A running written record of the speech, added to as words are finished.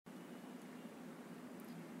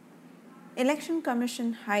Election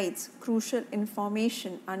Commission hides crucial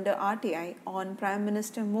information under RTI on Prime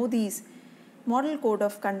Minister Modi's Model Code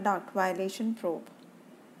of Conduct violation probe.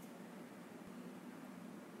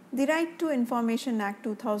 The Right to Information Act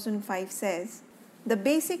 2005 says, the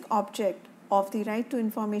basic object of the Right to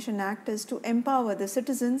Information Act is to empower the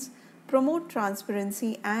citizens, promote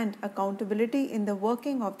transparency and accountability in the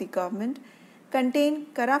working of the government, contain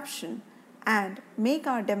corruption, and make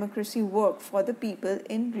our democracy work for the people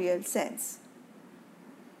in real sense.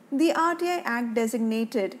 The RTI Act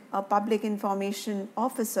designated a public information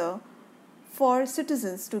officer for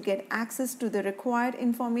citizens to get access to the required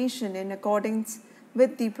information in accordance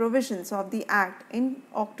with the provisions of the Act in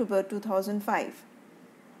October 2005.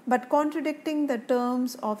 But contradicting the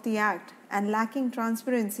terms of the Act and lacking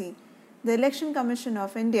transparency, the Election Commission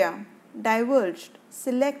of India divulged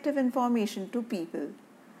selective information to people.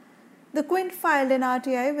 The Quint filed an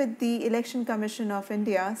RTI with the Election Commission of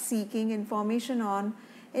India seeking information on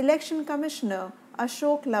Election Commissioner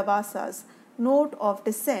Ashok Lavasa's note of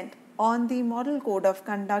dissent on the Model Code of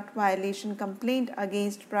Conduct violation complaint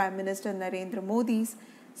against Prime Minister Narendra Modi's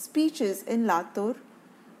speeches in Latur,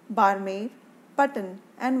 Barmer, Patan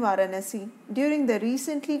and Varanasi during the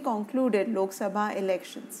recently concluded Lok Sabha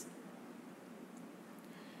elections.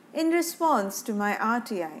 In response to my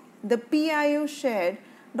RTI, the PIO shared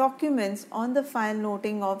documents on the file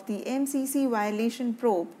noting of the MCC violation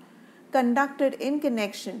probe conducted in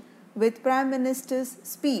connection with Prime Minister's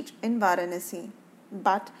speech in Varanasi,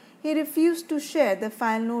 but he refused to share the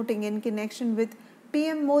file noting in connection with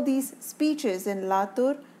PM Modi's speeches in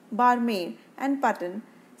Latur, Barmer and Patan,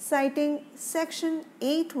 citing Section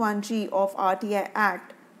 81G of RTI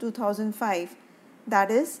Act 2005, that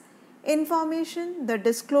is, information the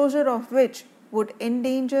disclosure of which would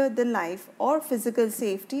endanger the life or physical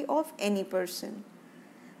safety of any person.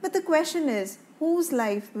 But the question is, whose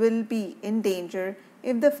life will be in danger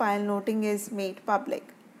if the file noting is made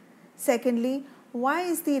public? Secondly, why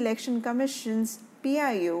is the Election Commission's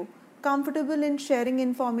PIO comfortable in sharing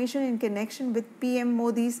information in connection with PM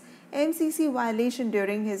Modi's MCC violation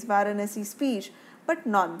during his Varanasi speech, but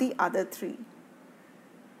not the other three?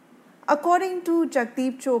 According to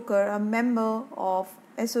Jagdeep Chokar, a member of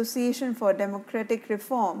Association for Democratic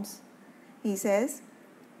Reforms, he says,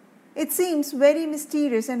 it seems very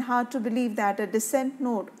mysterious and hard to believe that a dissent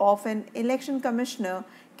note of an election commissioner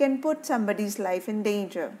can put somebody's life in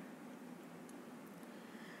danger.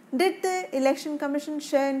 Did the Election Commission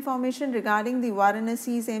share information regarding the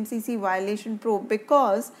Varanasi's MCC violation probe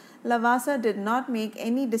because Lavasa did not make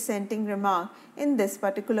any dissenting remark in this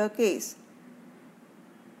particular case?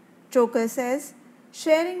 Chokar says,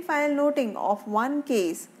 sharing file noting of one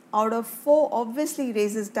case out of 4 obviously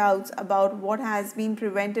raises doubts about what has been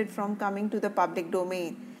prevented from coming to the public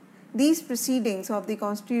domain. These proceedings of the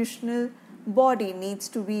constitutional body needs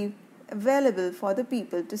to be available for the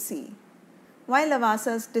people to see. Why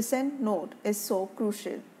Lavasa's dissent note is so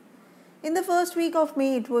crucial. In the first week of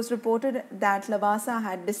May, it was reported that Lavasa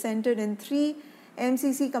had dissented in 3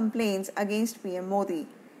 MCC complaints against PM Modi.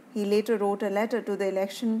 He later wrote a letter to the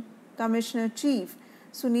Election Commissioner Chief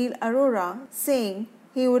Sunil Arora saying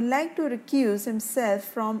he would like to recuse himself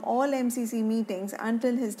from all MCC meetings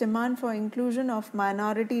until his demand for inclusion of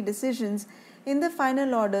minority decisions in the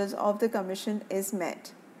final orders of the Commission is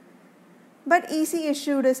met. But EC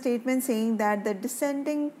issued a statement saying that the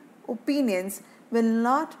dissenting opinions will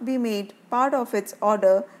not be made part of its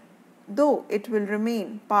order, though it will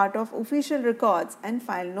remain part of official records and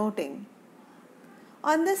file noting.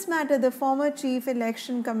 On this matter, the former Chief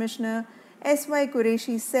Election Commissioner S.Y.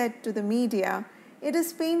 Qureshi said to the media, it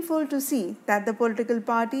is painful to see that the political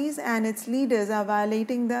parties and its leaders are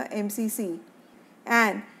violating the MCC.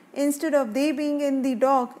 And instead of they being in the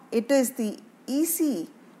dock, it is the EC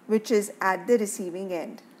which is at the receiving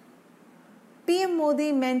end. PM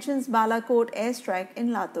Modi mentions Balakot airstrike in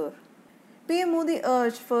Latur. PM Modi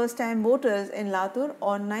urged first-time voters in Latur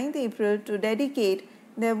on 9th April to dedicate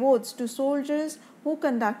their votes to soldiers who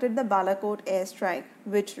conducted the Balakot airstrike,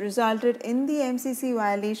 which resulted in the MCC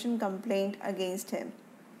violation complaint against him.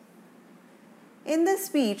 In this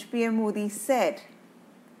speech, PM Modi said,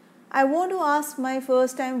 I want to ask my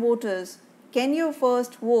first-time voters, can your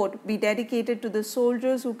first vote be dedicated to the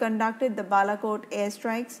soldiers who conducted the Balakot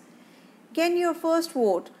airstrikes? Can your first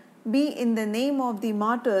vote be in the name of the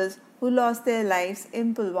martyrs who lost their lives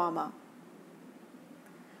in Pulwama?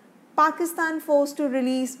 Pakistan forced to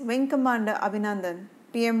release Wing Commander Abhinandan,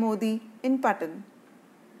 PM Modi in Patan.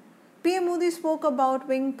 PM Modi spoke about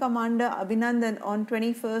Wing Commander Abhinandan on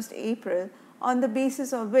 21st April, on the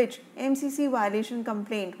basis of which MCC violation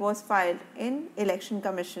complaint was filed in Election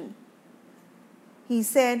Commission. He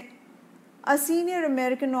said, A senior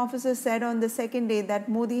American officer said on the second day that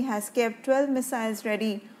Modi has kept 12 missiles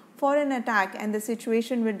ready for an attack and the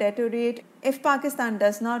situation will deteriorate if Pakistan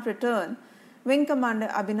does not return Wing Commander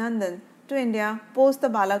Abhinandan to India post the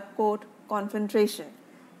Balakot confrontation.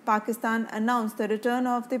 Pakistan announced the return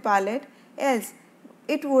of the pilot, else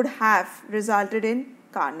it would have resulted in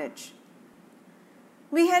carnage.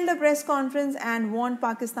 We held a press conference and warned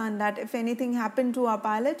Pakistan that if anything happened to our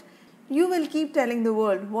pilot, you will keep telling the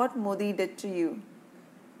world what Modi did to you.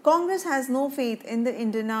 Congress has no faith in the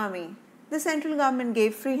Indian Army. The central government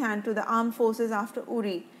gave free hand to the armed forces after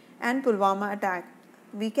Uri and Pulwama attack.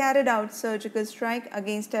 We carried out surgical strike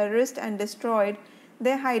against terrorists and destroyed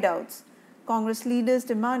their hideouts. Congress leaders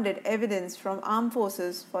demanded evidence from armed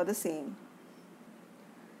forces for the same.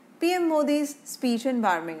 PM Modi's speech in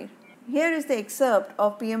Barmer. Here is the excerpt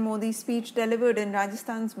of PM Modi's speech delivered in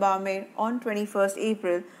Rajasthan's Barmer on 21st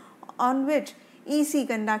April, on which EC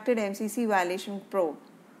conducted MCC violation probe.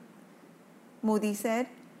 Modi said,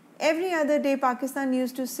 "Every other day Pakistan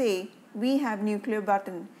used to say, we have nuclear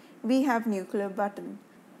button, we have nuclear button.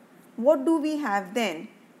 What do we have then?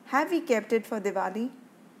 Have we kept it for Diwali?"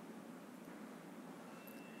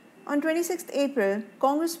 On 26th April,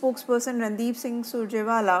 Congress spokesperson Randeep Singh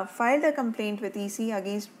Surjewala filed a complaint with EC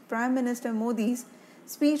against Prime Minister Modi's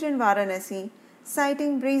speech in Varanasi,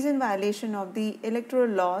 citing brazen violation of the electoral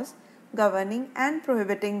laws governing and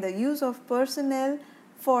prohibiting the use of personnel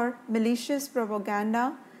for malicious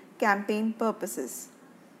propaganda campaign purposes.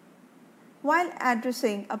 While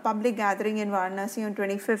addressing a public gathering in Varanasi on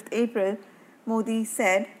 25th April, Modi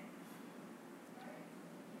said,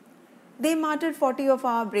 "They martyred 40 of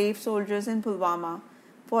our brave soldiers in Pulwama.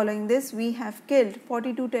 Following this, we have killed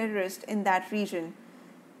 42 terrorists in that region.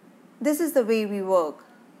 This is the way we work."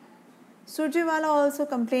 Surjewala also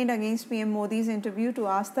complained against PM Modi's interview to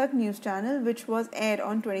Aaj Tak news channel, which was aired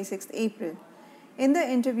on 26th April. In the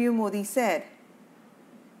interview, Modi said,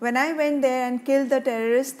 "When I went there and killed the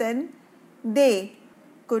terrorists, then they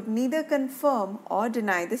could neither confirm or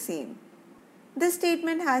deny the same." This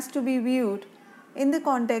statement has to be viewed in the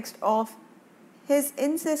context of his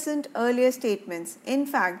incessant earlier statements. In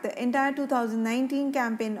fact, the entire 2019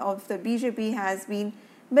 campaign of the BJP has been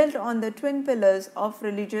built on the twin pillars of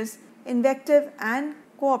religious invective and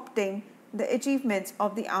co-opting the achievements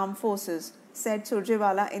of the armed forces, said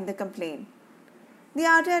Surjewala in the complaint. The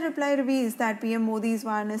RTI reply reveals that PM Modi's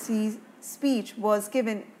Varanasi speech was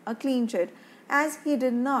given a clean chit as he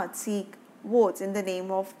did not seek votes in the name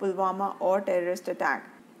of Pulwama or terrorist attack.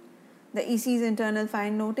 The EC's internal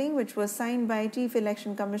fine noting, which was signed by Chief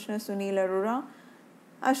Election Commissioner Sunil Arora,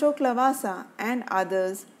 Ashok Lavasa and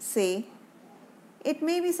others, say, "It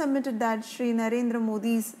may be submitted that Shri Narendra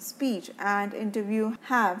Modi's speech and interview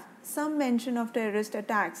have some mention of terrorist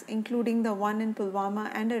attacks, including the one in Pulwama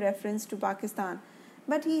and a reference to Pakistan,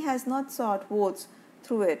 but he has not sought votes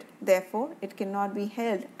through it. Therefore, it cannot be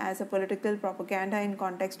held as a political propaganda in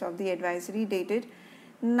context of the advisory dated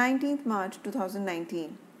 19th March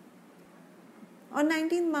 2019. On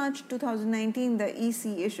 19th March 2019, the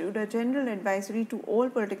EC issued a general advisory to all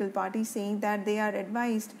political parties saying that they are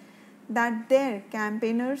advised that their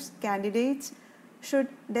candidates should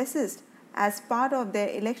desist as part of their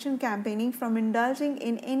election campaigning from indulging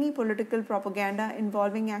in any political propaganda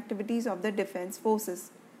involving activities of the defense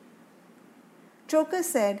forces." Choker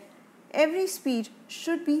said, "Every speech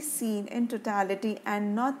should be seen in totality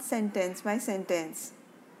and not sentence by sentence."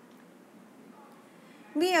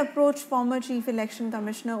 We approached former Chief Election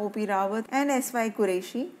Commissioner O.P. Rawat and S.Y.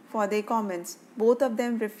 Qureshi for their comments. Both of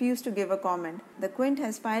them refused to give a comment. The Quint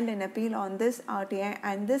has filed an appeal on this RTI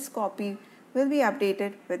and this copy will be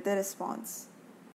updated with the response.